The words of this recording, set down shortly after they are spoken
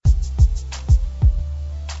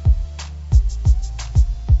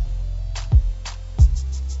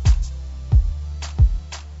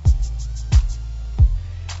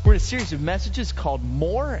We're in a series of messages called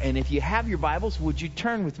More, and if you have your Bibles, would you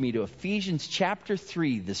turn with me to Ephesians chapter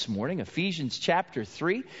 3 this morning? Ephesians chapter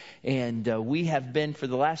 3, and we have been for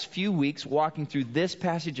the last few weeks walking through this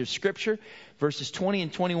passage of Scripture, verses 20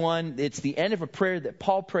 and 21. It's the end of a prayer that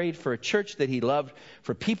Paul prayed for a church that he loved,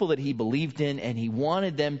 for people that he believed in, and he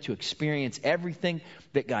wanted them to experience everything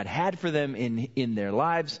that God had for them in their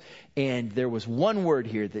lives. And there was one word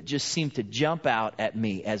here that just seemed to jump out at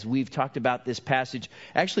me as we've talked about this passage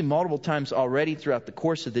actually multiple times already throughout the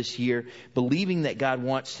course of this year, believing that God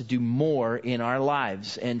wants to do more in our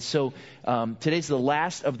lives. And so today's the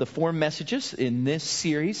last of the 4 messages in this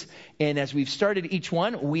series. And as we've started each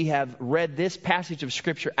one, we have read this passage of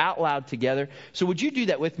Scripture out loud together. So would you do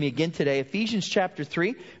that with me again today? Ephesians chapter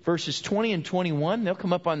 3, verses 20 and 21. They'll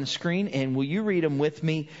come up on the screen, and will you read them with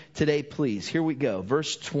me today, please? Here we go.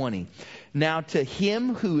 Verse 20. Now to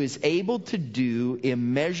him who is able to do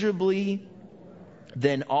immeasurably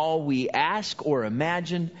than all we ask or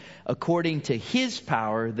imagine, according to his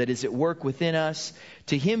power that is at work within us,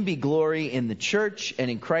 to him be glory in the church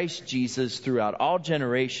and in Christ Jesus throughout all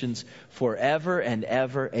generations, forever and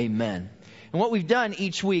ever. Amen. And what we've done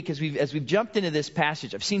each week as we've jumped into this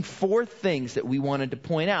passage, I've seen 4 things that we wanted to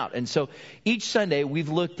point out. And so each Sunday we've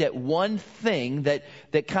looked at one thing that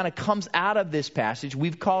kind of comes out of this passage.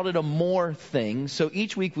 We've called it a more thing. So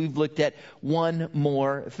each week we've looked at one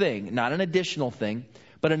more thing, not an additional thing,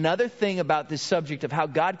 but another thing about this subject of how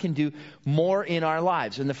God can do more in our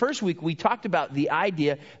lives. In the first week, we talked about the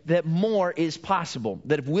idea that more is possible.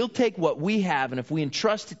 That if we'll take what we have and if we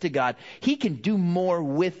entrust it to God, He can do more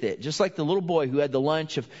with it. Just like the little boy who had the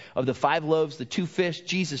lunch of the 5 loaves, the 2 fish,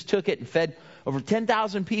 Jesus took it and fed over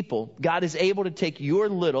 10,000 people. God is able to take your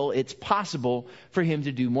little. It's possible for Him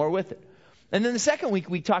to do more with it. And then the second week,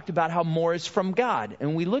 we talked about how more is from God.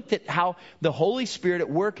 And we looked at how the Holy Spirit at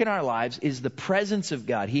work in our lives is the presence of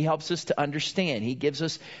God. He helps us to understand. He gives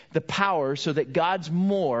us the power so that God's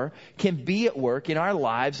more can be at work in our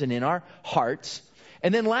lives and in our hearts.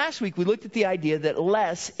 And then last week, we looked at the idea that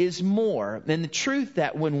less is more. And the truth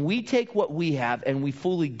that when we take what we have and we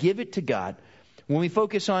fully give it to God, when we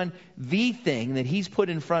focus on the thing that He's put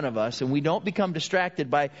in front of us and we don't become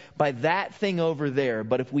distracted by that thing over there,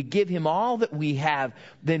 but if we give Him all that we have,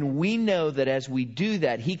 then we know that as we do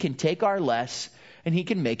that, He can take our less and He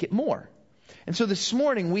can make it more. And so this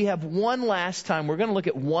morning we have one last time. We're going to look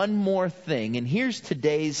at one more thing. And here's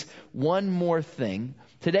today's one more thing.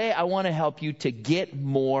 Today I want to help you to get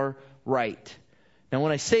more right. Now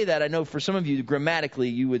when I say that, I know for some of you grammatically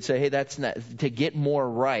you would say, hey, that's not to get more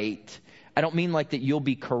right. I don't mean like that you'll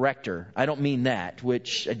be corrector. I don't mean that,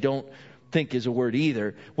 which I don't think is a word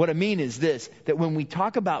either. What I mean is this, that when we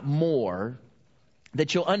talk about more,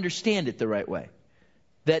 that you'll understand it the right way.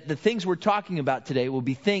 That the things we're talking about today will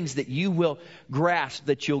be things that you will grasp,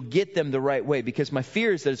 that you'll get them the right way. Because my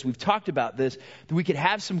fear is that as we've talked about this, that we could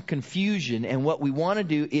have some confusion. And what we want to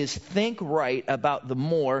do is think right about the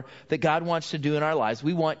more that God wants to do in our lives.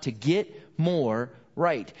 We want to get more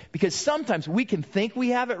right. Because sometimes we can think we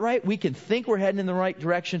have it right. We can think we're heading in the right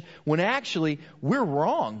direction when actually we're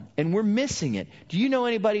wrong and we're missing it. Do you know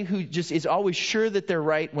anybody who just is always sure that they're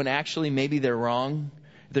right when actually maybe they're wrong?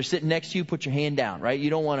 If they're sitting next to you, put your hand down, right? You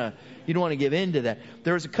don't want to give in to that.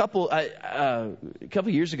 There was a couple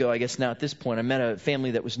years ago, I guess now at this point, I met a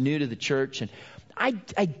family that was new to the church, and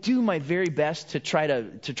I do my very best to try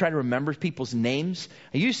to remember people's names.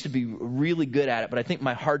 I used to be really good at it, but I think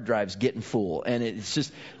my hard drive's getting full, and it's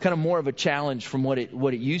just kind of more of a challenge from what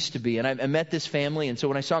it used to be. And I met this family, and so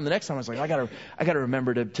when I saw them the next time, I was like, I gotta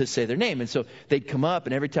remember to say their name. And so they'd come up,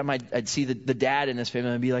 and every time I'd see the dad in this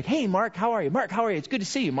family, I'd be like, hey, Mark, how are you? Mark, how are you? It's good to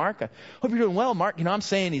see you, Mark. I hope you're doing well, Mark. You know, I'm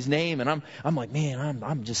saying his name, and I'm like, man,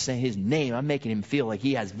 I'm just saying his name. I'm making him feel like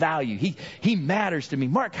he has value. He matters to me.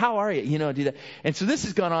 Mark, how are you? You know, do that. And so this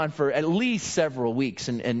has gone on for at least several weeks.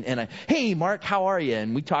 And I, hey, Mark, how are you?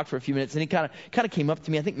 And we talked for a few minutes. And he kind of came up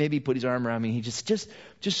to me. I think maybe he put his arm around me. He just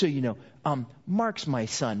so you know, Mark's my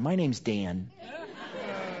son. My name's Dan.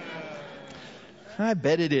 I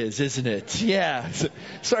bet it is, isn't it? Yeah.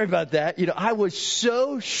 Sorry about that. You know, I was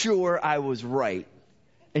so sure I was right.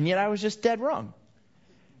 And yet I was just dead wrong.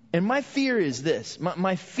 And my fear is this.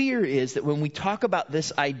 My fear is that when we talk about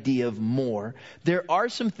this idea of more, there are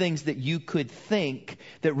some things that you could think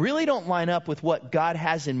that really don't line up with what God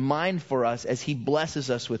has in mind for us as He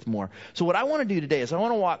blesses us with more. So what I want to do today is I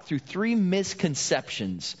want to walk through 3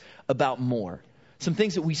 misconceptions about more. some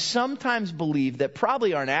things that we sometimes believe that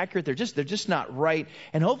probably aren't accurate. They're just not right.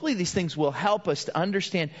 And hopefully these things will help us to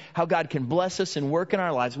understand how God can bless us and work in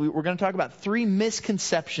our lives. We're going to talk about 3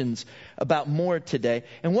 misconceptions about more today.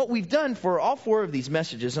 And what we've done for all 4 of these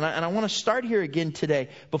messages, and I want to start here again today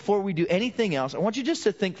before we do anything else. I want you just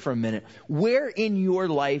to think for a minute, where in your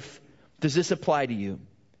life does this apply to you?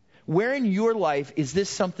 Where in your life is this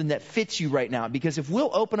something that fits you right now? Because if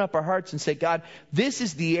we'll open up our hearts and say, God, this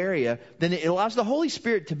is the area, then it allows the Holy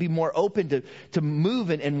Spirit to be more open to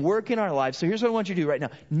move and work in our lives. So here's what I want you to do right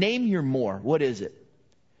now. Name your more. What is it?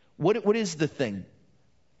 What is the thing?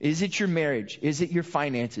 Is it your marriage? Is it your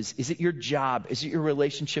finances? Is it your job? Is it your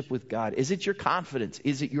relationship with God? Is it your confidence?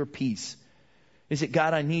 Is it your peace? Is it,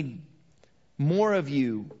 God, I need more of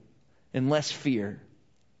you and less fear?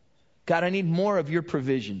 God, I need more of your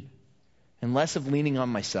provision and less of leaning on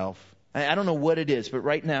myself. I don't know what it is, but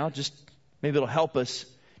right now, just maybe it'll help us.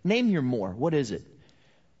 Name your more. What is it?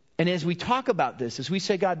 And as we talk about this, as we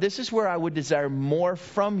say, God, this is where I would desire more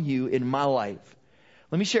from you in my life.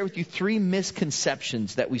 Let me share with you 3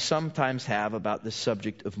 misconceptions that we sometimes have about the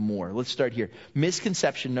subject of more. Let's start here.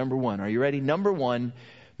 Misconception number 1. Are you ready?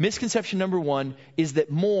 Misconception number 1 is that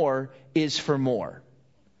more is for more.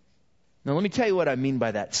 Now, let me tell you what I mean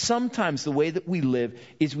by that. Sometimes the way that we live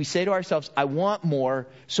is we say to ourselves, I want more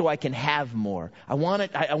so I can have more. I want to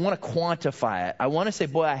quantify it. I want to say,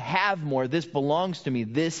 boy, I have more. This belongs to me.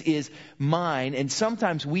 This is mine. And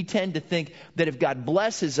sometimes we tend to think that if God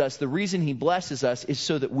blesses us, the reason he blesses us is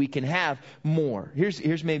so that we can have more.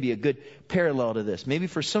 Here's maybe a good parallel to this. Maybe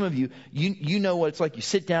for some of you, you know what it's like. You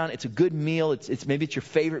sit down, it's a good meal. Maybe it's your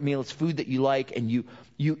favorite meal. It's food that you like, and you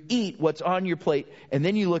eat what's on your plate, and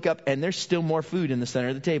then you look up and there's still more food in the center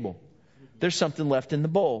of the table. There's something left in the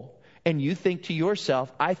bowl. And you think to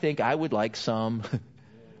yourself, I think I would like some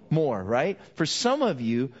more, right? For some of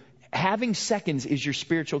you, having seconds is your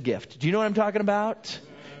spiritual gift. Do you know what I'm talking about?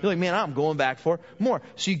 You're like, man, I'm going back for more.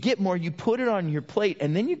 So you get more, you put it on your plate,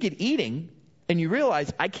 and then you get eating, and you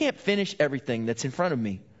realize, I can't finish everything that's in front of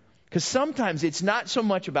me. Because sometimes it's not so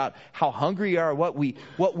much about how hungry you are, what we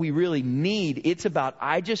really need. It's about,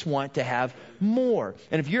 I just want to have more.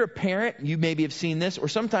 And if you're a parent, you maybe have seen this, or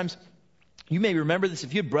sometimes you may remember this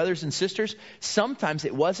if you have brothers and sisters. Sometimes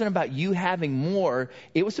it wasn't about you having more.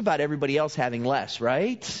 It was about everybody else having less,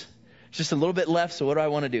 right? It's just a little bit left, so what do I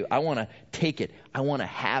want to do? I want to take it. I want to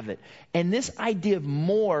have it. And this idea of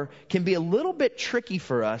more can be a little bit tricky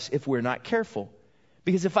for us if we're not careful.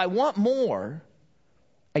 Because if I want more,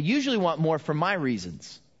 I usually want more for my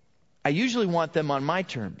reasons. I usually want them on my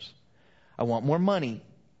terms. I want more money.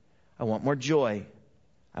 I want more joy.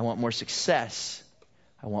 I want more success.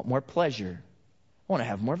 I want more pleasure. I want to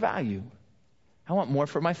have more value. I want more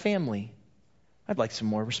for my family. I'd like some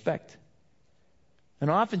more respect. And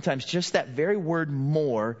oftentimes, just that very word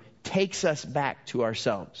more takes us back to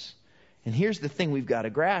ourselves. And here's the thing we've got to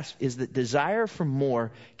grasp is that desire for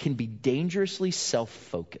more can be dangerously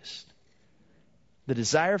self-focused. The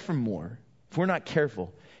desire for more, if we're not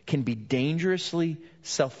careful, can be dangerously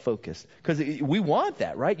self-focused. Because we want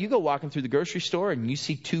that, right? You go walking through the grocery store and you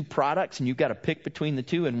see 2 products and you've got to pick between the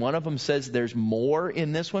 2, and one of them says there's more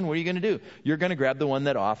in this one. What are you going to do? You're going to grab the one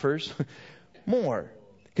that offers more.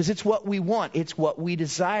 Because it's what we want. It's what we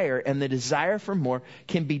desire. And the desire for more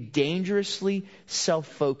can be dangerously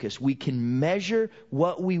self-focused. We can measure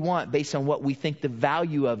what we want based on what we think the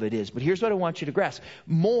value of it is. But here's what I want you to grasp.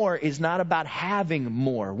 More is not about having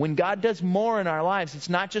more. When God does more in our lives, it's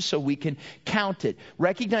not just so we can count it.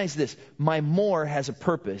 Recognize this. My more has a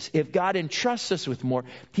purpose. If God entrusts us with more,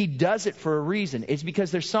 he does it for a reason. It's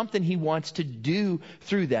because there's something he wants to do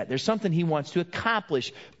through that. There's something he wants to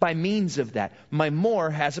accomplish by means of that. My more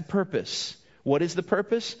has a purpose. What is the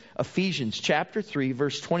purpose? Ephesians chapter 3,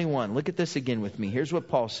 verse 21. Look at this again with me. Here's what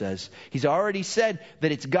Paul says. He's already said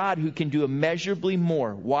that it's God who can do immeasurably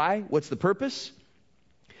more. Why? What's the purpose?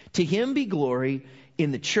 To him be glory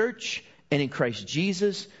in the church and in Christ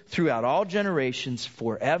Jesus throughout all generations,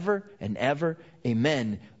 forever and ever.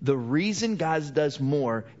 Amen. The reason God does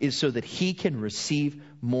more is so that he can receive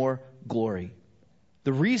more glory.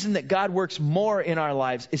 The reason that God works more in our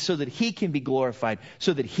lives is so that he can be glorified,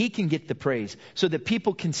 so that he can get the praise, so that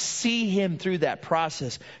people can see him through that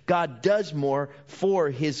process. God does more for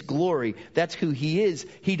his glory. That's who he is.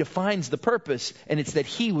 He defines the purpose, and it's that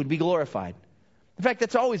he would be glorified. In fact,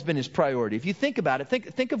 that's always been his priority. If you think about it,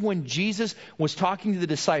 think of when Jesus was talking to the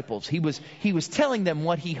disciples. He was telling them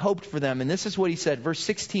what he hoped for them. And this is what he said, verse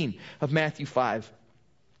 16 of Matthew 5.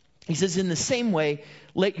 He says, in the same way,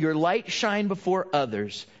 let your light shine before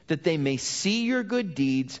others, that they may see your good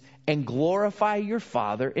deeds and glorify your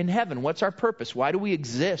Father in heaven. What's our purpose? Why do we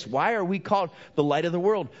exist? Why are we called the light of the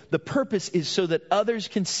world? The purpose is so that others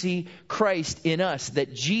can see Christ in us,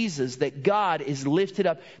 that Jesus, that God is lifted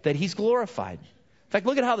up, that He's glorified. In fact,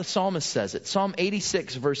 look at how the psalmist says it. Psalm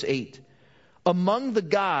 86, verse 8. Among the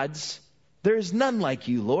gods, there is none like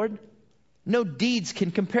you, Lord. No deeds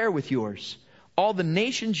can compare with yours. All the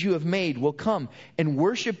nations you have made will come and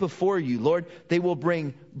worship before you, Lord. They will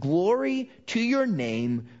bring glory to your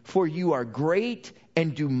name, for you are great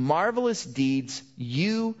and do marvelous deeds.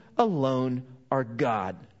 You alone are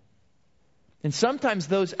God. And sometimes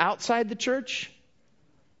those outside the church,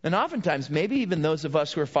 and oftentimes maybe even those of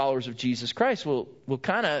us who are followers of Jesus Christ, will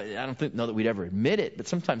kind of, I don't know that we'd ever admit it, but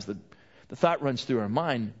sometimes the thought runs through our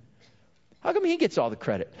mind, how come He gets all the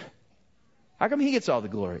credit? How come He gets all the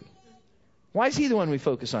glory? Why is He the one we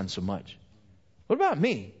focus on so much? What about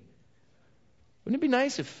me? Wouldn't it be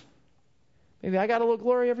nice if maybe I got a little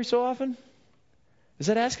glory every so often? Is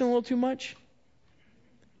that asking a little too much?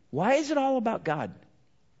 Why is it all about God?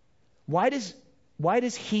 Why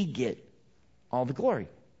does He get all the glory?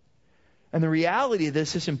 And the reality of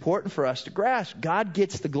this is important for us to grasp. God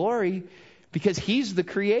gets the glory because He's the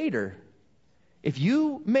creator. If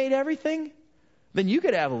you made everything, then you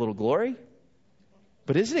could have a little glory.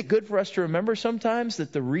 But isn't it good for us to remember sometimes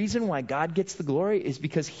that the reason why God gets the glory is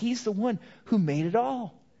because He's the one who made it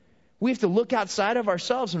all? We have to look outside of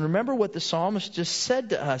ourselves and remember what the psalmist just said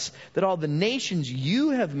to us, that all the nations you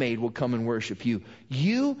have made will come and worship you.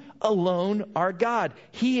 You alone are God.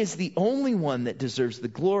 He is the only one that deserves the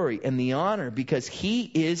glory and the honor because He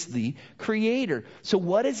is the creator. So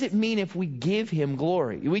what does it mean if we give Him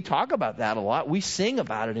glory? We talk about that a lot. We sing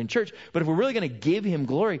about it in church. But if we're really going to give Him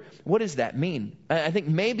glory, what does that mean? I think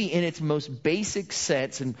maybe in its most basic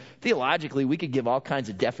sense, and theologically we could give all kinds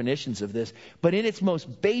of definitions of this, but in its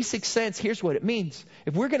most basic sense, here's what it means.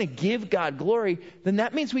 If we're going to give God glory, then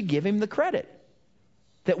that means we give Him the credit.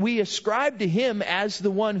 That we ascribe to Him as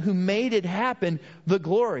the one who made it happen, the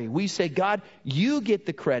glory. We say, God, you get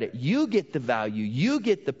the credit, you get the value, you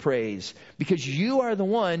get the praise, because you are the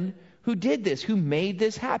one who did this, who made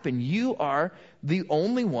this happen. You are the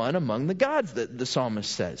only one among the gods, the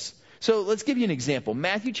psalmist says. So let's give you an example.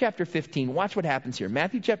 Matthew chapter 15, watch what happens here.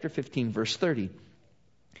 Matthew chapter 15, verse 30.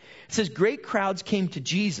 It says, great crowds came to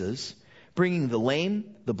Jesus, bringing the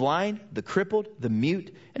lame, the blind, the crippled, the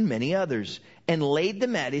mute, and many others, and laid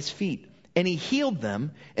them at His feet. And He healed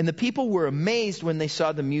them, and the people were amazed when they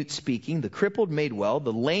saw the mute speaking, the crippled made well,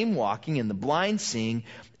 the lame walking, and the blind seeing,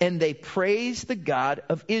 and they praised the God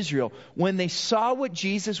of Israel. When they saw what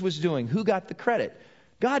Jesus was doing, who got the credit?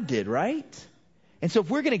 God did, right? And so if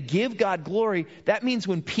we're going to give God glory, that means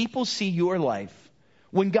when people see your life,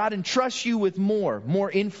 when God entrusts you with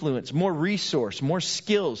more influence, more resource, more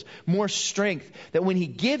skills, more strength, that when He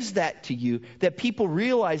gives that to you, that people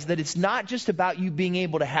realize that it's not just about you being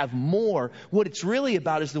able to have more. What it's really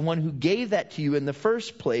about is the one who gave that to you in the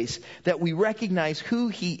first place, that we recognize who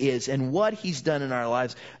He is and what He's done in our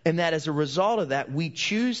lives, and that as a result of that, we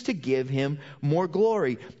choose to give Him more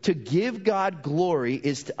glory. To give God glory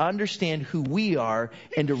is to understand who we are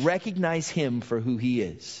and to recognize Him for who He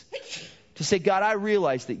is. To say, God, I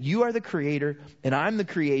realize that you are the creator and I'm the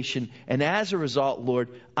creation. And as a result, Lord,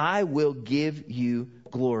 I will give you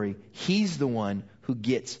glory. He's the one who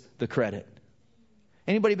gets the credit.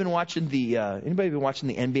 Anybody been watching the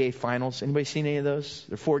NBA Finals? Anybody seen any of those?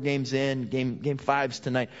 They're 4 games in. Game 5's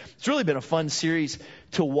tonight. It's really been a fun series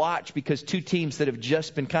to watch because two teams that have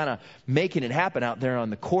just been kind of making it happen out there on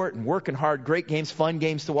the court and working hard. Great games, fun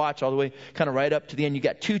games to watch all the way kind of right up to the end. You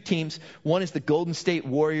got two teams. One is the Golden State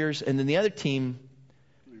Warriors, and then the other team.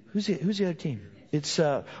 Who's the other team? It's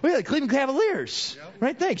the Cleveland Cavaliers. Yep.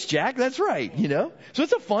 Right? Thanks, Jack. That's right. So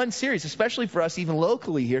it's a fun series, especially for us even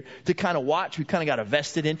locally here to kind of watch. We've kind of got a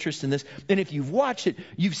vested interest in this. And if you've watched it,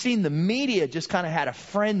 you've seen the media just kind of had a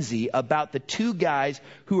frenzy about the two guys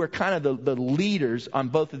who are kind of the leaders on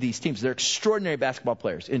both of these teams. They're extraordinary basketball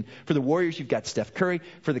players. And for the Warriors, you've got Steph Curry.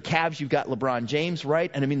 For the Cavs, you've got LeBron James,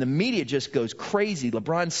 right? And I mean, the media just goes crazy.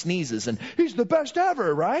 LeBron sneezes and he's the best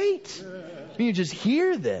ever, right? And you just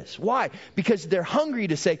hear this. Why? Because they're hungry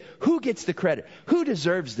to say, who gets the credit? Who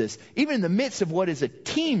deserves this? Even in the midst of what is a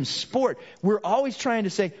team sport, we're always trying to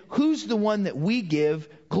say, who's the one that we give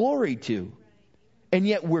glory to? And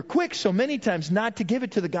yet we're quick so many times not to give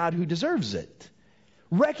it to the God who deserves it.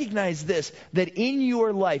 Recognize this, that in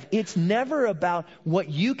your life, it's never about what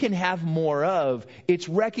you can have more of. It's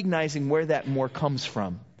recognizing where that more comes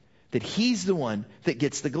from. That He's the one that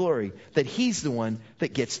gets the glory. That He's the one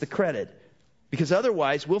that gets the credit. Because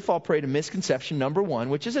otherwise, we'll fall prey to misconception number one,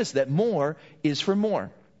 which is this, that more is for more.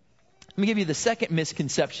 Let me give you the second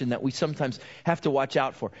misconception that we sometimes have to watch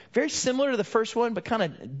out for. Very similar to the first one, but kind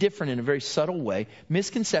of different in a very subtle way.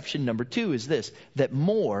 Misconception number two is this, that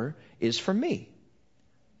more is for me.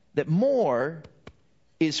 That more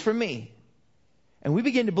is for me. And we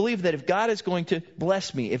begin to believe that if God is going to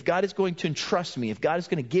bless me, if God is going to entrust me, if God is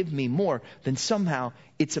going to give me more, then somehow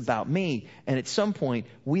it's about me. And at some point,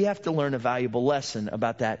 we have to learn a valuable lesson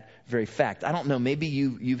about that very fact. I don't know, maybe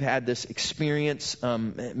you've had this experience.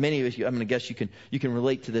 Many of you, I'm going to guess you can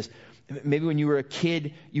relate to this. Maybe when you were a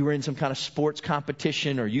kid, you were in some kind of sports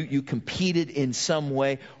competition, or you competed in some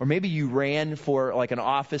way, or maybe you ran for like an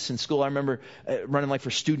office in school. I remember running like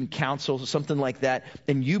for student council or something like that,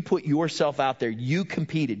 and you put yourself out there. You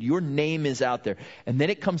competed. Your name is out there. And then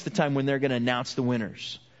it comes the time when they're going to announce the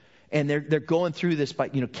winners. And they're going through this by,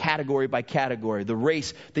 category by category, the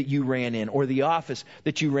race that you ran in, or the office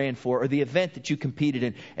that you ran for, or the event that you competed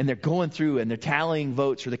in. And they're going through and they're tallying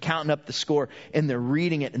votes, or they're counting up the score, and they're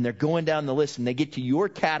reading it, and they're going down the list, and they get to your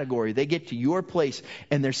category, they get to your place,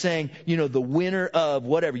 and they're saying, the winner of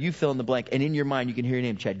whatever, you fill in the blank. And in your mind, you can hear your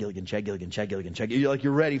name, Chad Gilligan, Chad Gilligan, Chad Gilligan, Chad Gilligan.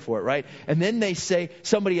 You're ready for it, right? And then they say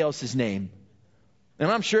somebody else's name. And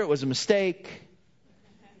I'm sure it was a mistake.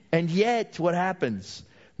 And yet, what happens?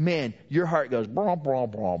 Man, your heart goes, brah,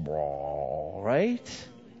 brah, brah, brah, right?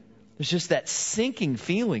 There's just that sinking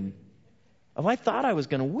feeling of, I thought I was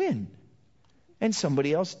going to win, and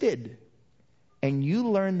somebody else did. And you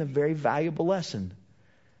learn the very valuable lesson.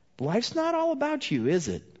 Life's not all about you, is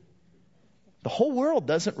it? The whole world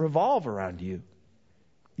doesn't revolve around you.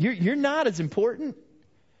 You're not as important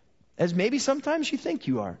as maybe sometimes you think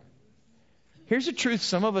you are. Here's the truth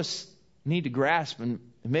some of us need to grasp, and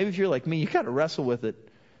maybe if you're like me, you got to wrestle with it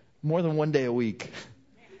more than one day a week.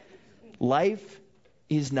 Life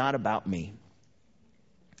is not about me.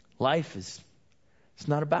 Life is, it's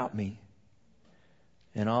not about me.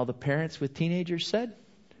 And all the parents with teenagers said?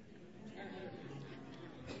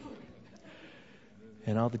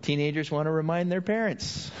 And all the teenagers want to remind their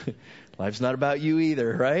parents, life's not about you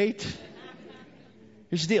either, right?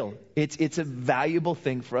 Here's the deal. It's a valuable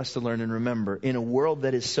thing for us to learn and remember. In a world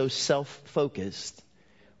that is so self-focused,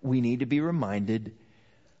 we need to be reminded,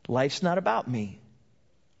 life's not about me.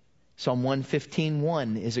 Psalm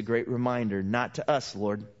 115:1 is a great reminder. Not to us,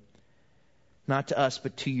 Lord. Not to us,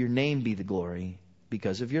 but to your name be the glory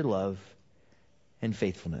because of your love and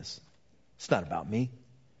faithfulness. It's not about me.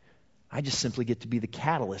 I just simply get to be the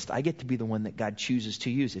catalyst. I get to be the one that God chooses to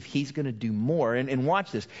use. If He's going to do more, and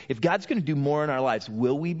watch this, if God's going to do more in our lives,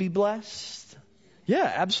 will we be blessed? Yeah,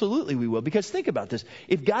 absolutely we will. Because think about this.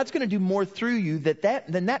 If God's going to do more through you,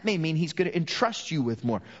 then that may mean He's going to entrust you with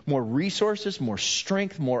more resources, more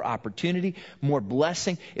strength, more opportunity, more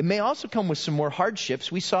blessing. It may also come with some more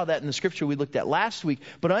hardships. We saw that in the scripture we looked at last week.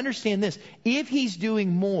 But understand this. If He's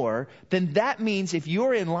doing more, then that means if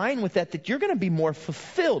you're in line with that you're going to be more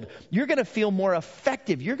fulfilled. You're going to feel more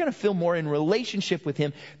effective. You're going to feel more in relationship with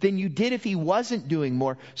Him than you did if He wasn't doing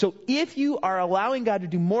more. So if you are allowing God to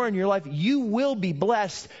do more in your life, you will be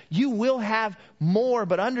blessed. You will have more,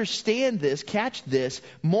 but understand this, catch this.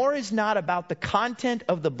 More is not about the content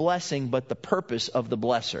of the blessing, but the purpose of the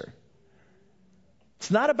blesser.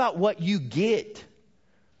 It's not about what you get.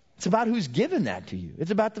 It's about who's given that to you.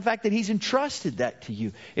 It's about the fact that He's entrusted that to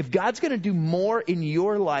you. If God's going to do more in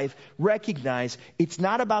your life, recognize it's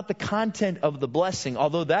not about the content of the blessing,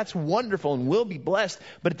 although that's wonderful and will be blessed.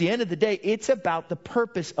 But at the end of the day, it's about the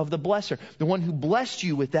purpose of the blesser, the one who blessed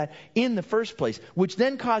you with that in the first place, which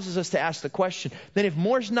then causes us to ask the question, then if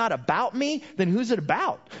more's not about me, then who's it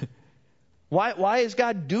about? Why is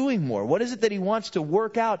God doing more? What is it that He wants to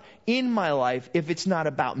work out in my life if it's not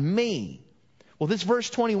about me? Well, this verse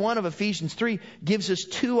 21 of Ephesians 3 gives us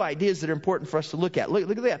two ideas that are important for us to look at. Look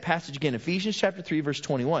at that passage again. Ephesians chapter 3, verse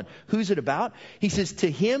 21. Who's it about? He says, to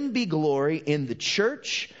Him be glory in the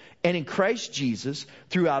church and in Christ Jesus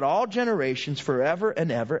throughout all generations forever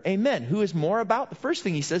and ever. Amen. Who is more about? The first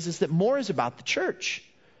thing he says is that more is about the church.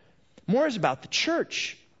 More is about the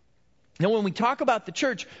church. Now, when we talk about the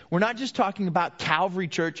church, we're not just talking about Calvary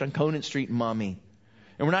Church on Conant Street in Maumee.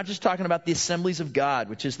 And we're not just talking about the Assemblies of God,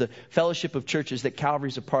 which is the fellowship of churches that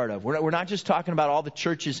Calvary's a part of. We're not just talking about all the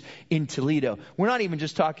churches in Toledo. We're not even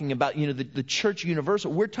just talking about, the church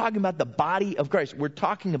universal. We're talking about the body of Christ. We're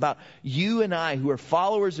talking about you and I who are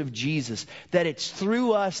followers of Jesus, that it's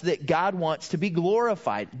through us that God wants to be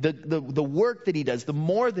glorified. The work that He does, the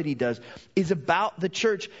more that He does, is about the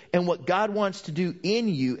church and what God wants to do in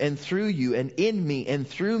you and through you and in me and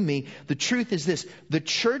through me. The truth is this: the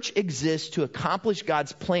church exists to accomplish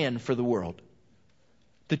God's plan for the world.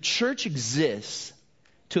 The church exists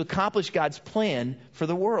to accomplish God's plan for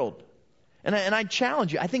the world. And I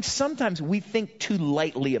challenge you, I think sometimes we think too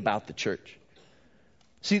lightly about the church.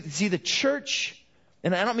 See, the church,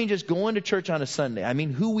 and I don't mean just going to church on a Sunday. I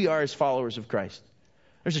mean who we are as followers of Christ.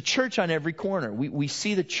 There's a church on every corner. We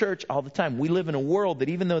see the church all the time. We live in a world that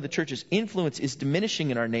even though the church's influence is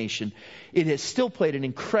diminishing in our nation, it has still played an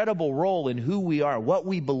incredible role in who we are, what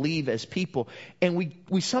we believe as people. And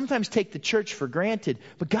we sometimes take the church for granted,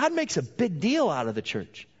 but God makes a big deal out of the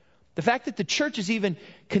church. The fact that the church is even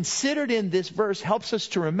considered in this verse helps us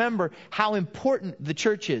to remember how important the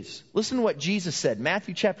church is. Listen to what Jesus said,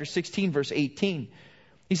 Matthew chapter 16, verse 18.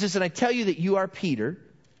 He says, and I tell you that you are Peter.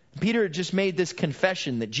 Peter had just made this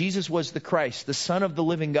confession that Jesus was the Christ, the Son of the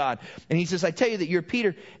living God. And he says, I tell you that you're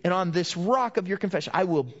Peter, and on this rock of your confession, I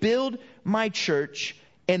will build my church,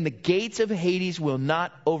 and the gates of Hades will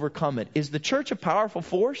not overcome it. Is the church a powerful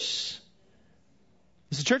force?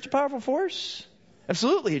 Is the church a powerful force?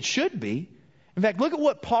 Absolutely, it should be. In fact, look at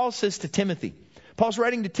what Paul says to Timothy. Paul's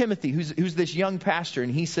writing to Timothy, who's this young pastor,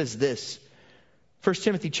 and he says this. 1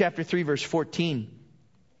 Timothy chapter 3, verse 14.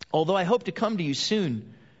 Although I hope to come to you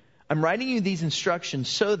soon, I'm writing you these instructions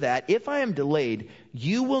so that if I am delayed,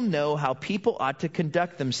 you will know how people ought to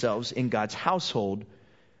conduct themselves in God's household,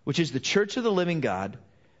 which is the church of the living God,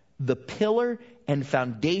 the pillar and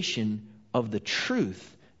foundation of the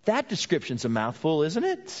truth. That description's a mouthful, isn't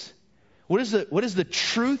it? What is the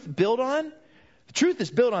truth built on? The truth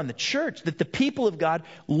is built on the church, that the people of God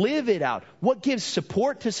live it out. What gives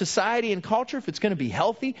support to society and culture if it's going to be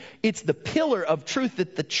healthy? It's the pillar of truth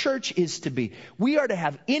that the church is to be. We are to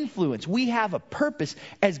have influence. We have a purpose.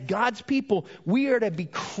 As God's people, we are to be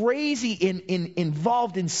crazy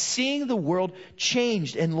involved in seeing the world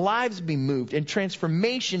changed and lives be moved and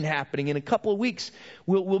transformation happening. In a couple of weeks,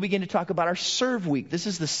 we'll begin to talk about our Serve Week. This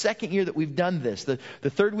is the second year that we've done this. The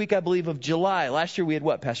third week, I believe, of July. Last year we had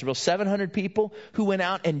what, Pastor Bill? 700 people who went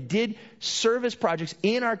out and did service projects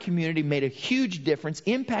in our community, made a huge difference,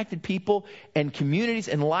 impacted people and communities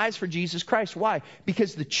and lives for Jesus Christ. Why?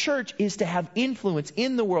 Because the church is to have influence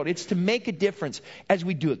in the world. It's to make a difference as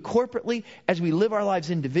we do it corporately, as we live our lives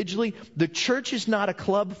individually. The church is not a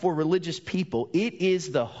club for religious people. It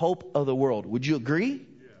is the hope of the world. Would you agree?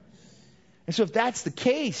 And so if that's the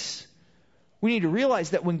case, we need to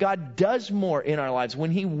realize that when God does more in our lives,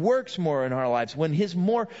 when He works more in our lives, when His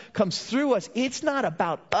more comes through us, it's not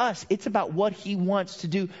about us. It's about what He wants to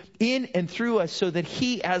do in and through us so that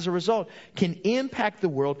He, as a result, can impact the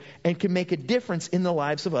world and can make a difference in the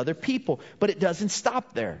lives of other people. But it doesn't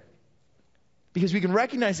stop there. Because we can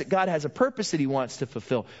recognize that God has a purpose that He wants to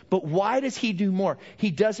fulfill. But why does He do more? He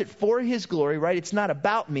does it for His glory, right? It's not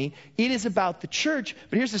about me. It is about the church.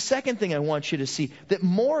 But here's the second thing I want you to see. That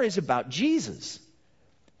more is about Jesus.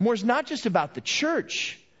 More is not just about the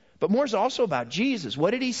church, but more is also about Jesus.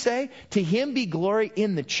 What did He say? To Him be glory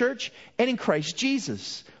in the church and in Christ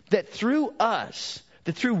Jesus. That through us,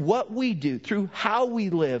 that through what we do, through how we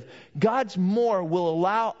live, God's more will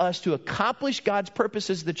allow us to accomplish God's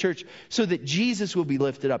purposes as the church so that Jesus will be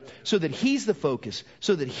lifted up, so that He's the focus,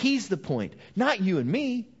 so that He's the point. Not you and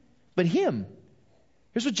me, but Him.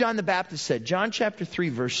 Here's what John the Baptist said. John chapter 3,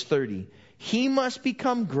 verse 30. He must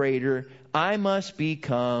become greater, I must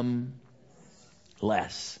become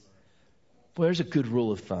less. Boy, there's a good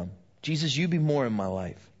rule of thumb. Jesus, you be more in my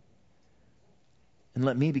life. And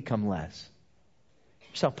let me become less.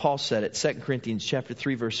 Here's how Paul said it, 2 Corinthians chapter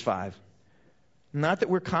 3, verse 5. Not that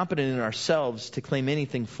we're competent in ourselves to claim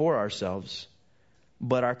anything for ourselves,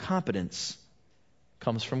 but our competence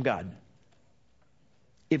comes from God.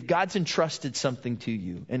 If God's entrusted something to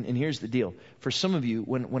you, and here's the deal. For some of you,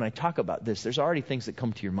 when I talk about this, there's already things that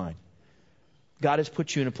come to your mind. God has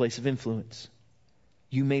put you in a place of influence.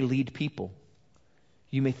 You may lead people.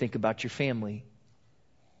 You may think about your family.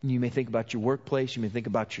 You may think about your workplace. You may think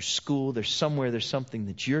about your school. There's something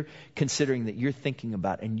that you're considering, that you're thinking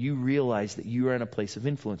about, and you realize that you are in a place of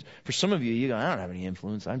influence. For some of you, you go, I don't have any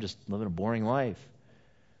influence. I'm just living a boring life.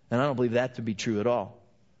 And I don't believe that to be true at all.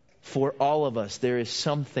 For all of us, there's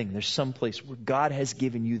some place where God has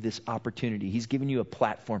given you this opportunity. He's given you a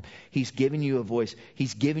platform. He's given you a voice.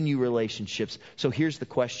 He's given you relationships. So here's the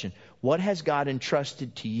question. What has God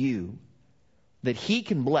entrusted to you that He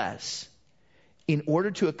can bless in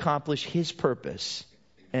order to accomplish His purpose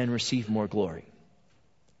and receive more glory?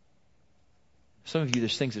 Some of you,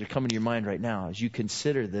 there's things that are coming to your mind right now as you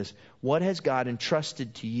consider this. What has God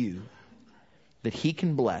entrusted to you that He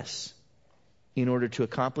can bless in order to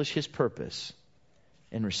accomplish His purpose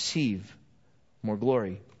and receive more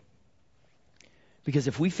glory? Because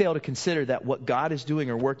if we fail to consider that what God is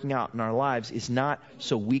doing or working out in our lives is not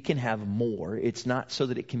so we can have more, it's not so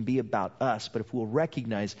that it can be about us, but if we'll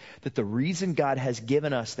recognize that the reason God has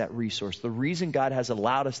given us that resource, the reason God has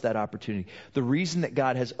allowed us that opportunity, the reason that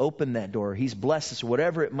God has opened that door, He's blessed us,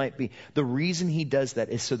 whatever it might be, the reason He does that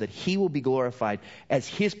is so that He will be glorified as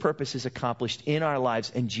His purpose is accomplished in our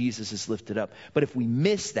lives and Jesus is lifted up. But if we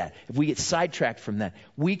miss that, if we get sidetracked from that,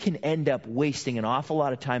 we can end up wasting an awful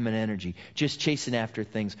lot of time and energy just chasing after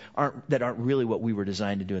things that aren't really what we were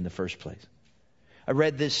designed to do in the first place. I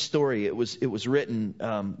read this story. It was written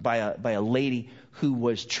by a lady who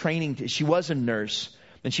was training. She was a nurse,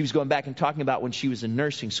 and she was going back and talking about when she was in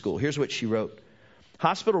nursing school. Here's what she wrote.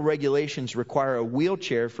 Hospital regulations require a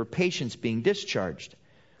wheelchair for patients being discharged.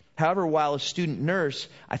 However, while a student nurse,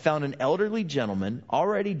 I found an elderly gentleman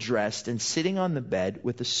already dressed and sitting on the bed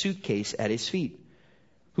with a suitcase at his feet,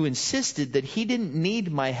 who insisted that he didn't need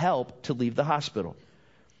my help to leave the hospital.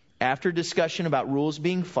 After discussion about rules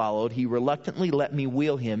being followed, he reluctantly let me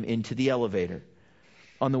wheel him into the elevator.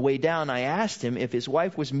 On the way down, I asked him if his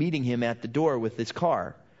wife was meeting him at the door with his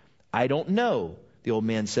car. I don't know, the old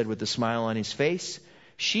man said with a smile on his face.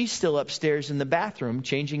 She's still upstairs in the bathroom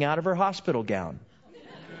changing out of her hospital gown.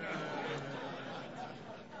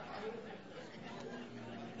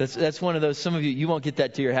 That's one of those, some of you won't get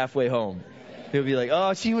that till you're halfway home. You'll be like,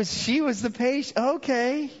 oh, she was the patient.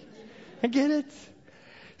 Okay, I get it.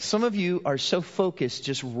 Some of you are so focused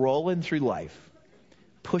just rolling through life,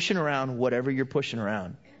 pushing around whatever you're pushing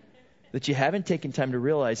around, that you haven't taken time to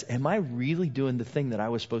realize, am I really doing the thing that I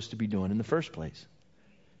was supposed to be doing in the first place?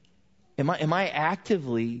 Am I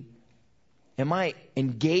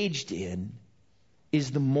engaged in, is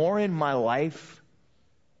the more in my life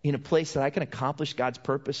in a place that I can accomplish God's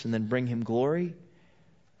purpose and then bring Him glory?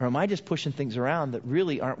 Or am I just pushing things around that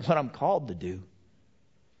really aren't what I'm called to do?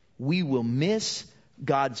 We will miss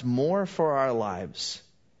God's more for our lives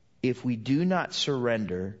if we do not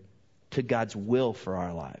surrender to God's will for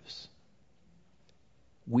our lives.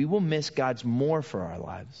 We will miss God's more for our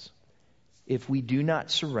lives if we do not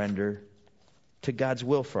surrender to God's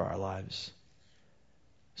will for our lives.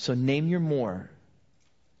 So name your more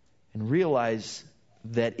and realize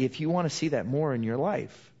that if you want to see that more in your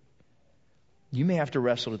life, you may have to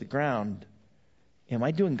wrestle to the ground. Am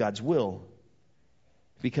I doing God's will?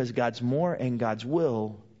 Because God's more and God's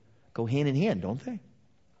will go hand in hand, don't they?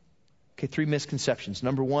 Okay, 3 misconceptions.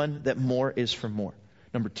 Number 1, that more is for more.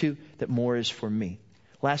 Number 2, that more is for me.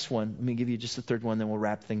 Last one, let me give you just the third one, then we'll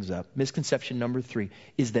wrap things up. Misconception number 3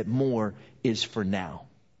 is that more is for now.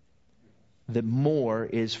 That more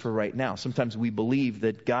is for right now. Sometimes we believe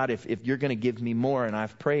that God, if you're going to give me more and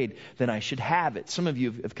I've prayed, then I should have it. Some of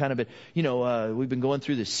you have kind of been, we've been going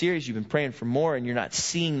through this series, you've been praying for more and you're not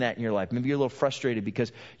seeing that in your life. Maybe you're a little frustrated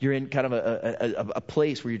because you're in kind of a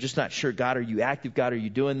place where you're just not sure, God, are you active? God, are you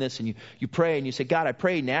doing this? And you pray and you say, God, I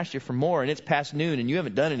prayed and asked you for more and it's past noon and you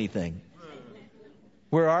haven't done anything.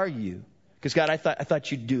 Where are you? Because God, I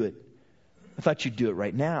thought you'd do it. I thought you'd do it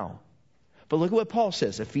right now. But look at what Paul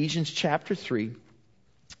says, Ephesians chapter 3,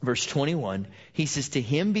 verse 21. He says, to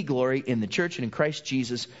Him be glory in the church and in Christ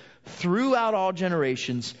Jesus throughout all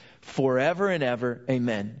generations, forever and ever.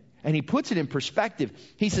 Amen. And he puts it in perspective.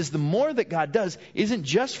 He says the more that God does isn't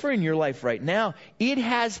just for in your life right now. It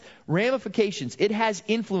has ramifications. It has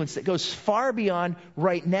influence that goes far beyond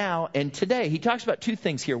right now and today. He talks about 2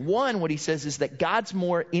 things here. One, what he says is that God's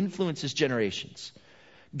more influences generations.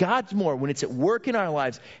 God's more, when it's at work in our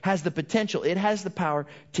lives, has the potential, it has the power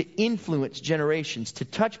to influence generations, to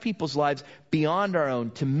touch people's lives beyond our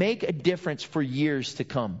own, to make a difference for years to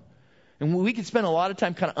come. And we could spend a lot of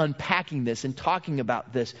time kind of unpacking this and talking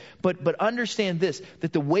about this. But understand this,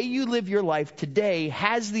 that the way you live your life today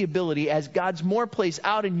has the ability, as God's more plays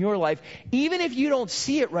out in your life, even if you don't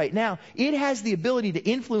see it right now, it has the ability to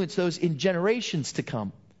influence those in generations to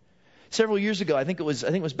come. Several years ago, I think it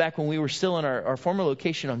was back when we were still in our former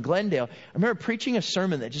location on Glendale, I remember preaching a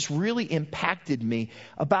sermon that just really impacted me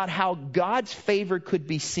about how God's favor could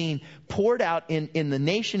be seen poured out in the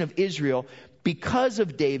nation of Israel because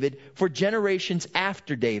of David for generations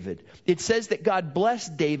after David. It says that God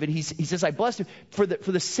blessed David. He says, I blessed him for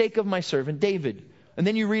the sake of my servant David. And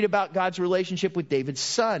then you read about God's relationship with David's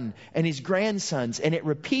son and his grandsons. And it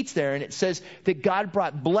repeats there. And it says that God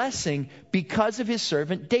brought blessing because of his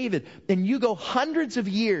servant David. And you go hundreds of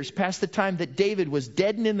years past the time that David was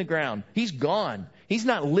dead and in the ground. He's gone. He's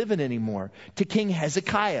not living anymore. To King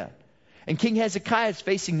Hezekiah. And King Hezekiah is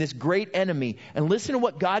facing this great enemy. And listen to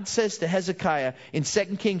what God says to Hezekiah in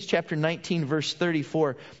 2 Kings chapter 19, verse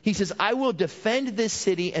 34. He says, I will defend this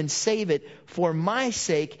city and save it for my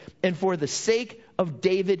sake and for the sake of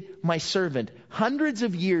David, my servant. Hundreds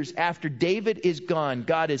of years after David is gone,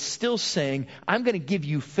 God is still saying, I'm going to give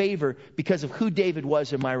you favor because of who David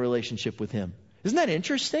was in my relationship with him. Isn't that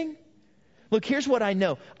interesting? Look, here's what I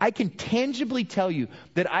know. I can tangibly tell you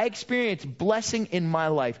that I experienced blessing in my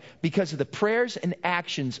life because of the prayers and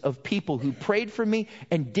actions of people who prayed for me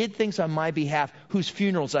and did things on my behalf whose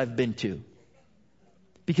funerals I've been to.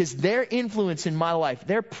 Because their influence in my life,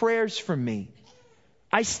 their prayers for me,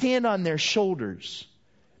 I stand on their shoulders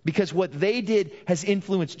because what they did has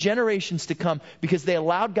influenced generations to come because they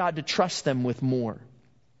allowed God to trust them with more.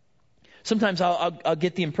 Sometimes I'll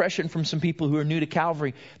get the impression from some people who are new to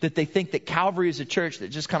Calvary that they think that Calvary is a church that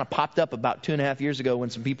just kind of popped up about 2.5 years ago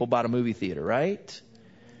when some people bought a movie theater, right?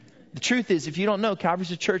 The truth is, if you don't know,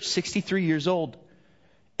 Calvary's a church 63 years old.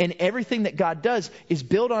 And everything that God does is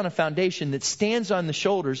built on a foundation that stands on the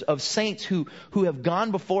shoulders of saints who have gone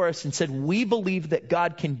before us and said, we believe that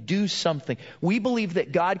God can do something. We believe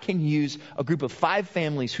that God can use a group of 5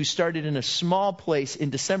 families who started in a small place in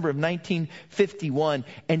December of 1951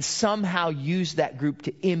 and somehow use that group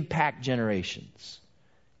to impact generations.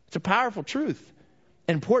 It's a powerful truth.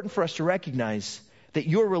 And important for us to recognize that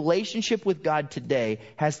your relationship with God today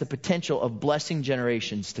has the potential of blessing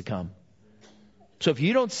generations to come. So if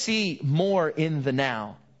you don't see more in the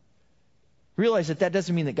now, realize that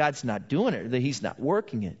doesn't mean that God's not doing it or that He's not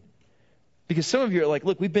working it. Because some of you are like,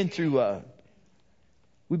 look, we've been through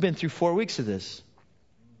 4 weeks of this.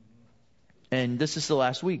 And this is the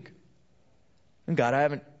last week. And God, I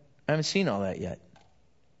haven't seen all that yet.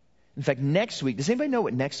 In fact, next week, does anybody know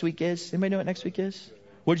what next week is? Anybody know what next week is?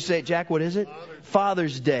 What'd you say, Jack? What is it?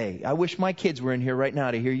 Father's Day. I wish my kids were in here right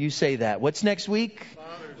now to hear you say that. What's next week?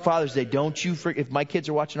 Father's Day. Don't you forget. If my kids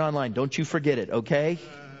are watching online, don't you forget it, okay?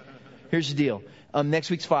 Here's the deal.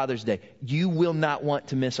 Next week's Father's Day. You will not want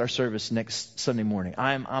to miss our service next Sunday morning.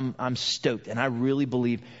 I'm stoked, and I really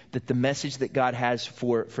believe that the message that God has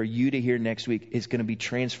for you to hear next week is going to be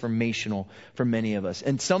transformational for many of us.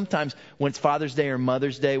 And sometimes when it's Father's Day or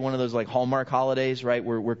Mother's Day, one of those like Hallmark holidays, right?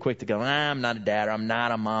 We're quick to go, I'm not a dad, or I'm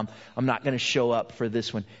not a mom. I'm not going to show up for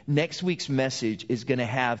this one. Next week's message is going to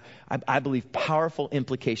have, I believe, powerful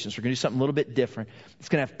implications. We're going to do something a little bit different. It's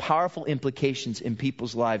going to have powerful implications in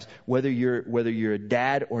people's lives, whether you're a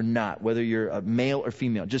dad or not, whether you're a male or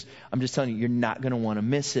female. I'm just telling you, you're not going to want to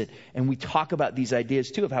miss it. And we talk about these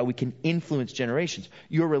ideas too of how we can influence generations.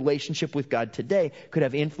 Your relationship with God today could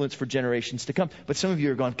have influence for generations to come. But some of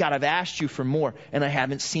you are going, God, I've asked you for more and I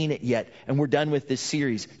haven't seen it yet. And we're done with this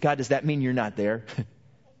series. God, does that mean you're not there?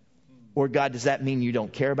 Or God, does that mean you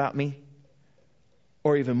don't care about me?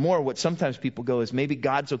 Or even more, what sometimes people go is, maybe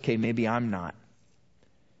God's okay, maybe I'm not.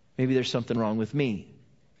 Maybe there's something wrong with me.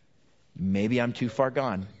 Maybe I'm too far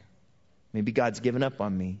gone. Maybe God's given up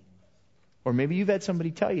on me. Or maybe you've had somebody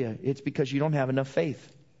tell you it's because you don't have enough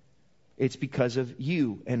faith. It's because of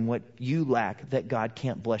you and what you lack that God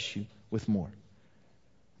can't bless you with more.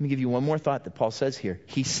 Let me give you one more thought that Paul says here.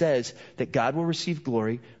 He says that God will receive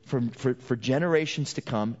glory for generations to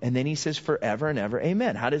come. And then he says forever and ever,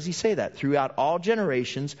 amen. How does he say that? Throughout all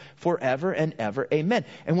generations, forever and ever, amen.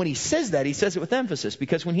 And when he says that, he says it with emphasis.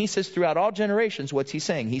 Because when he says throughout all generations, what's he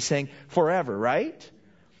saying? He's saying forever, right?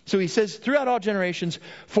 So he says throughout all generations,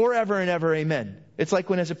 forever and ever, amen. It's like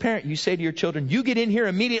when as a parent you say to your children, you get in here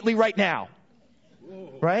immediately right now.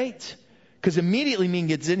 Right? Because immediately means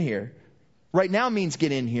gets in here. Right now means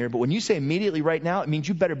get in here, but when you say immediately right now, it means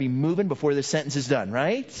you better be moving before this sentence is done,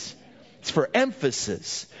 right? It's for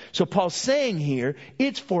emphasis. So Paul's saying here,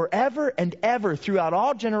 it's forever and ever throughout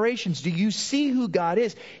all generations. Do you see who God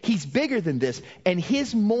is? He's bigger than this. And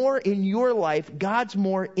His more in your life, God's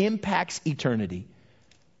more impacts eternity.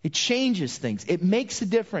 It changes things. It makes a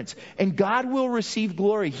difference. And God will receive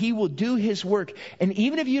glory. He will do His work. And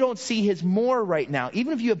even if you don't see His more right now,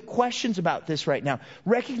 even if you have questions about this right now,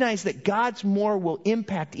 recognize that God's more will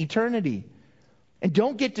impact eternity. And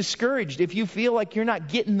don't get discouraged if you feel like you're not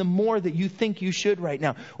getting the more that you think you should right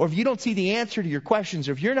now. Or if you don't see the answer to your questions,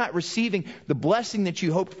 or if you're not receiving the blessing that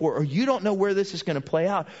you hoped for, or you don't know where this is going to play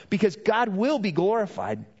out. Because God will be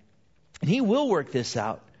glorified. And He will work this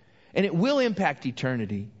out. And it will impact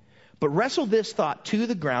eternity. But wrestle this thought to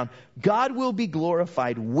the ground. God will be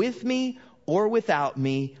glorified with me or without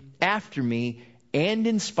me, after me, and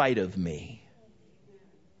in spite of me.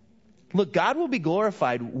 Look, God will be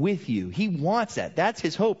glorified with you. He wants that. That's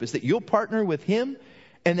His hope, is that you'll partner with Him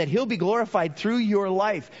And that he'll be glorified through your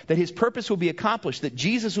life, that his purpose will be accomplished, that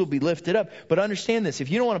Jesus will be lifted up. But understand this,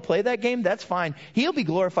 if you don't want to play that game, that's fine. He'll be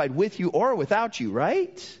glorified with you or without you,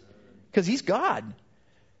 right? Because he's God.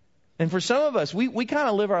 And for some of us, we kind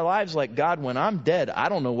of live our lives like, God, when I'm dead, I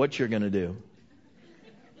don't know what you're going to do.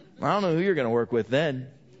 I don't know who you're going to work with then.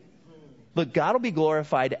 But God will be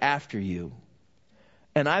glorified after you.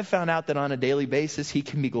 And I've found out that on a daily basis, he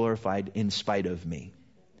can be glorified in spite of me.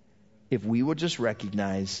 If we will just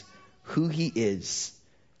recognize who he is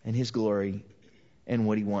and his glory and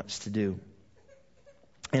what he wants to do.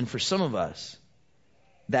 And for some of us,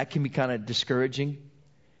 that can be kind of discouraging,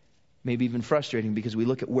 maybe even frustrating, because we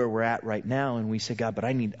look at where we're at right now and we say, God, but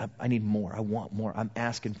I need more. I want more. I'm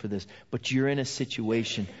asking for this. But you're in a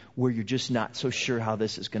situation where you're just not so sure how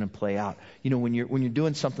this is going to play out. You know, when you're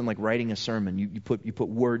doing something like writing a sermon, you put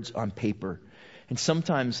words on paper. And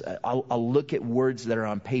sometimes I'll look at words that are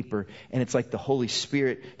on paper and it's like the Holy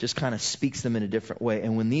Spirit just kind of speaks them in a different way.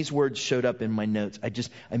 And when these words showed up in my notes, I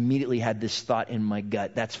just immediately had this thought in my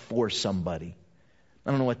gut. That's for somebody. I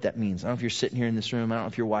don't know what that means. I don't know if you're sitting here in this room. I don't know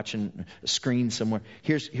if you're watching a screen somewhere.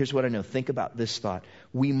 Here's what I know. Think about this thought.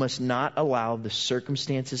 We must not allow the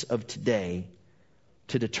circumstances of today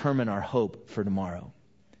to determine our hope for tomorrow.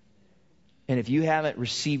 And if you haven't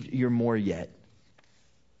received your more yet,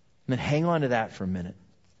 then hang on to that for a minute.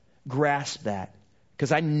 Grasp that.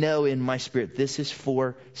 Because I know in my spirit this is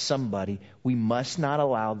for somebody. We must not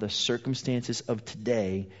allow the circumstances of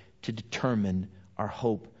today to determine our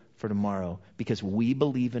hope for tomorrow. Because we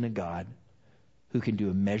believe in a God who can do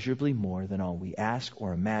immeasurably more than all we ask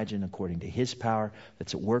or imagine according to his power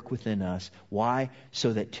that's at work within us. Why?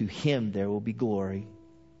 So that to him there will be glory.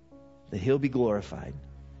 That he'll be glorified.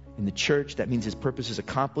 In the church, that means his purpose is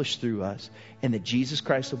accomplished through us, and that Jesus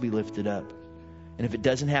Christ will be lifted up. And if it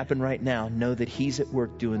doesn't happen right now, know that he's at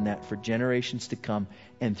work doing that for generations to come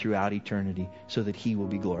and throughout eternity, so that he will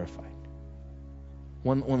be glorified.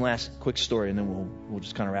 One last quick story, and then we'll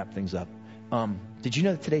just kind of wrap things up. Did you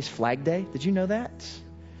know that today's Flag Day? Did you know that?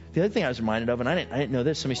 The other thing I was reminded of, and I didn't know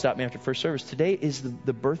this, somebody stopped me after first service. Today is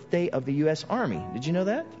the birthday of the U.S. Army. Did you know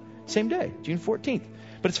that? Same day, June 14th.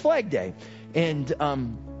 But it's Flag Day. And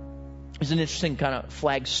it's an interesting kind of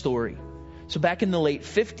flag story. So back in the late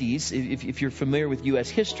 50s, if you're familiar with U.S.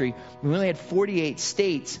 history, we only had 48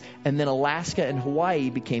 states, and then Alaska and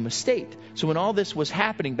Hawaii became a state. So when all this was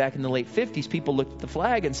happening back in the late 50s, people looked at the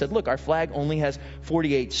flag and said, look, our flag only has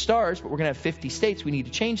 48 stars, but we're going to have 50 states. We need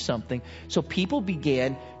to change something. So people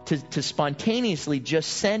began to spontaneously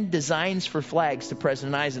just send designs for flags to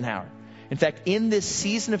President Eisenhower. In fact, in this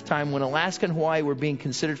season of time when Alaska and Hawaii were being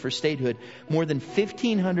considered for statehood, more than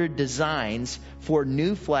 1,500 designs for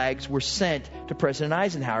new flags were sent to President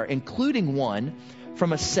Eisenhower, including one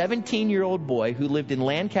from a 17-year-old boy who lived in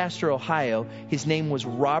Lancaster, Ohio. His name was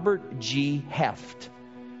Robert G. Heft.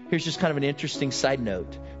 Here's just kind of an interesting side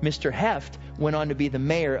note. Mr. Heft went on to be the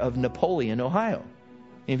mayor of Napoleon, Ohio.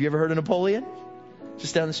 Have you ever heard of Napoleon?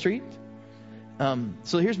 Just down the street?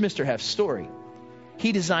 So here's Mr. Heft's story.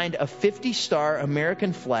 He designed a 50-star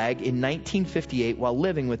American flag in 1958 while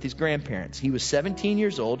living with his grandparents. He was 17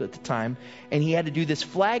 years old at the time, and he had to do this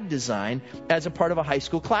flag design as a part of a high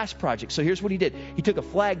school class project. So here's what he did. He took a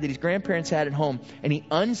flag that his grandparents had at home, and he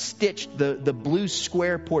unstitched the blue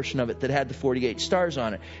square portion of it that had the 48 stars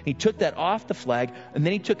on it. And he took that off the flag, and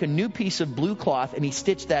then he took a new piece of blue cloth, and he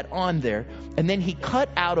stitched that on there. And then he cut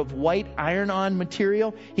out of white iron-on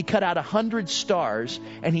material, he cut out 100 stars,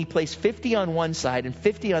 and he placed 50 on one side and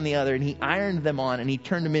 50 on the other, and he ironed them on, and he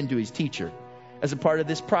turned them into his teacher as a part of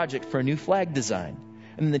this project for a new flag design.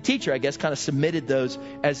 And then the teacher, I guess, kind of submitted those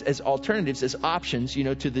as alternatives, as options,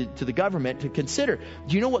 to the government to consider.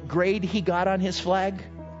 Do you know what grade he got on his flag?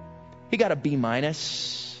 He got a B-.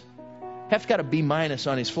 Heft got a B- on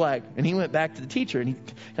his flag, and he went back to the teacher, and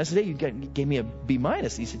I said, hey, you gave me a B-.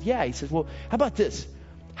 He said, yeah. He said, well, how about this?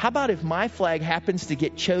 How about if my flag happens to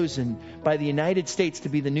get chosen by the United States to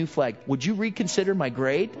be the new flag? Would you reconsider my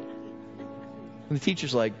grade? And the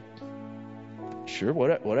teacher's like, sure,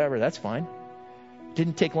 whatever, that's fine.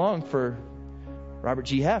 Didn't take long for Robert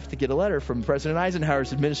G. Heft to get a letter from President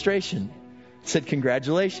Eisenhower's administration. It said,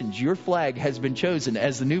 congratulations, your flag has been chosen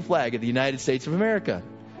as the new flag of the United States of America.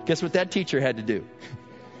 Guess what that teacher had to do?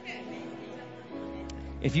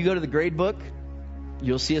 If you go to the grade book,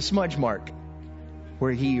 you'll see a smudge mark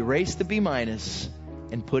where he erased the B-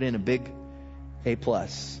 and put in a big A+.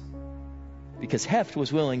 Because Heft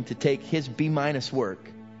was willing to take his B- work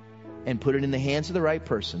and put it in the hands of the right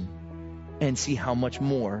person and see how much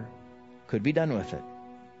more could be done with it.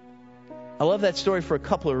 I love that story for a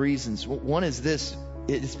couple of reasons. One is this.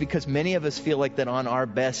 It's because many of us feel like that on our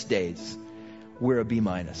best days, we're a B-.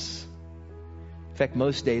 In fact,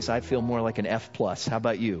 most days I feel more like an F+. How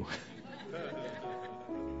about you?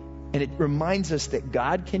 And it reminds us that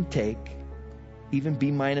God can take even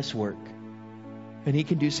B- work and He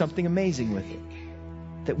can do something amazing with it.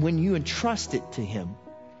 That when you entrust it to Him,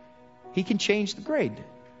 He can change the grade.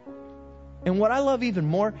 And what I love even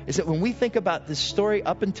more is that when we think about this story,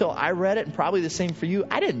 up until I read it, and probably the same for you,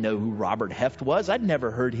 I didn't know who Robert Heft was. I'd never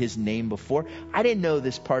heard his name before. I didn't know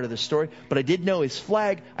this part of the story, but I did know his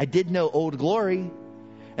flag. I did know Old Glory.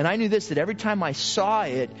 And I knew this, that every time I saw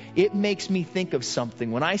it, it makes me think of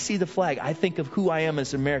something. When I see the flag, I think of who I am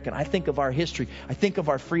as an American. I think of our history. I think of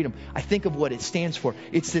our freedom. I think of what it stands for.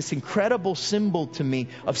 It's this incredible symbol to me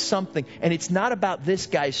of something. And it's not about this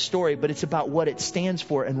guy's story, but it's about what it stands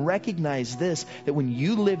for. And recognize this, that when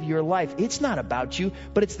you live your life, it's not about you,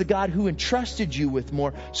 but it's the God who entrusted you with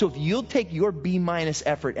more. So if you'll take your B-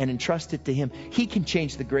 effort and entrust it to Him, He can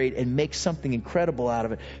change the grade and make something incredible out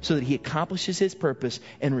of it so that He accomplishes His purpose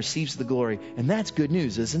and receives the glory. And that's good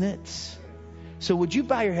news, isn't it? So would you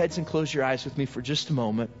bow your heads and close your eyes with me for just a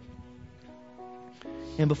moment?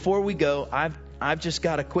 And before we go, I've just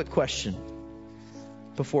got a quick question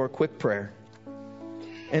before a quick prayer.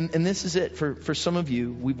 And this is it. For some of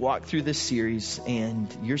you, we've walked through this series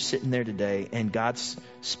and you're sitting there today and God's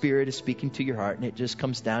Spirit is speaking to your heart, and it just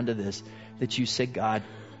comes down to this, that you say, God,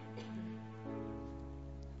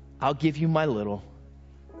 I'll give you my little,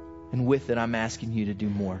 and with it, I'm asking you to do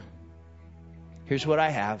more. Here's what I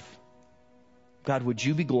have. God, would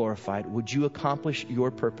you be glorified? Would you accomplish your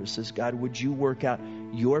purposes? God, would you work out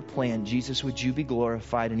your plan? Jesus, would you be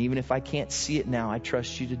glorified? And even if I can't see it now, I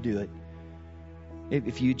trust you to do it.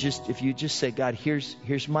 If you just say, God,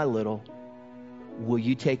 here's my little, will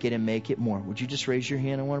you take it and make it more? Would you just raise your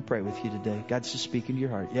hand? I want to pray with you today. God's just speaking to your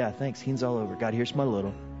heart. Yeah, thanks. Hands all over. God, here's my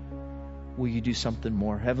little. Will you do something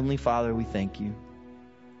more? Heavenly Father, we thank you.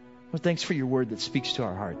 Well, thanks for your word that speaks to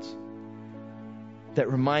our hearts, that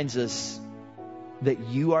reminds us that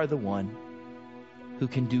you are the one who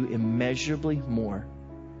can do immeasurably more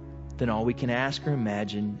than all we can ask or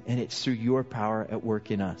imagine, and it's through your power at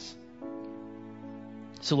work in us.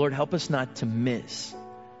 So, Lord, help us not to miss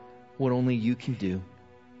what only you can do.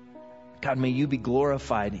 God, may you be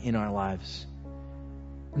glorified in our lives.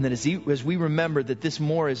 And that as we remember that this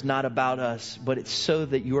more is not about us, but it's so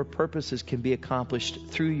that your purposes can be accomplished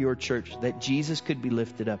through your church, that Jesus could be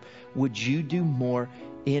lifted up. Would you do more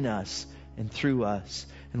in us and through us?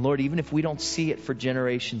 And Lord, even if we don't see it for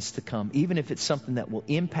generations to come, even if it's something that will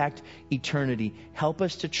impact eternity, help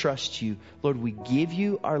us to trust you. Lord, we give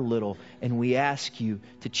you our little, and we ask you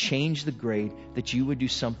to change the grade, that you would do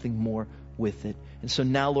something more with it. And so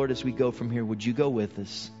now, Lord, as we go from here, would you go with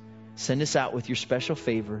us? Send us out with your special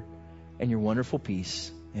favor and your wonderful peace.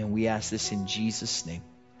 And we ask this in Jesus' name.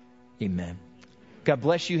 Amen. God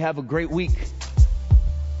bless you. Have a great week.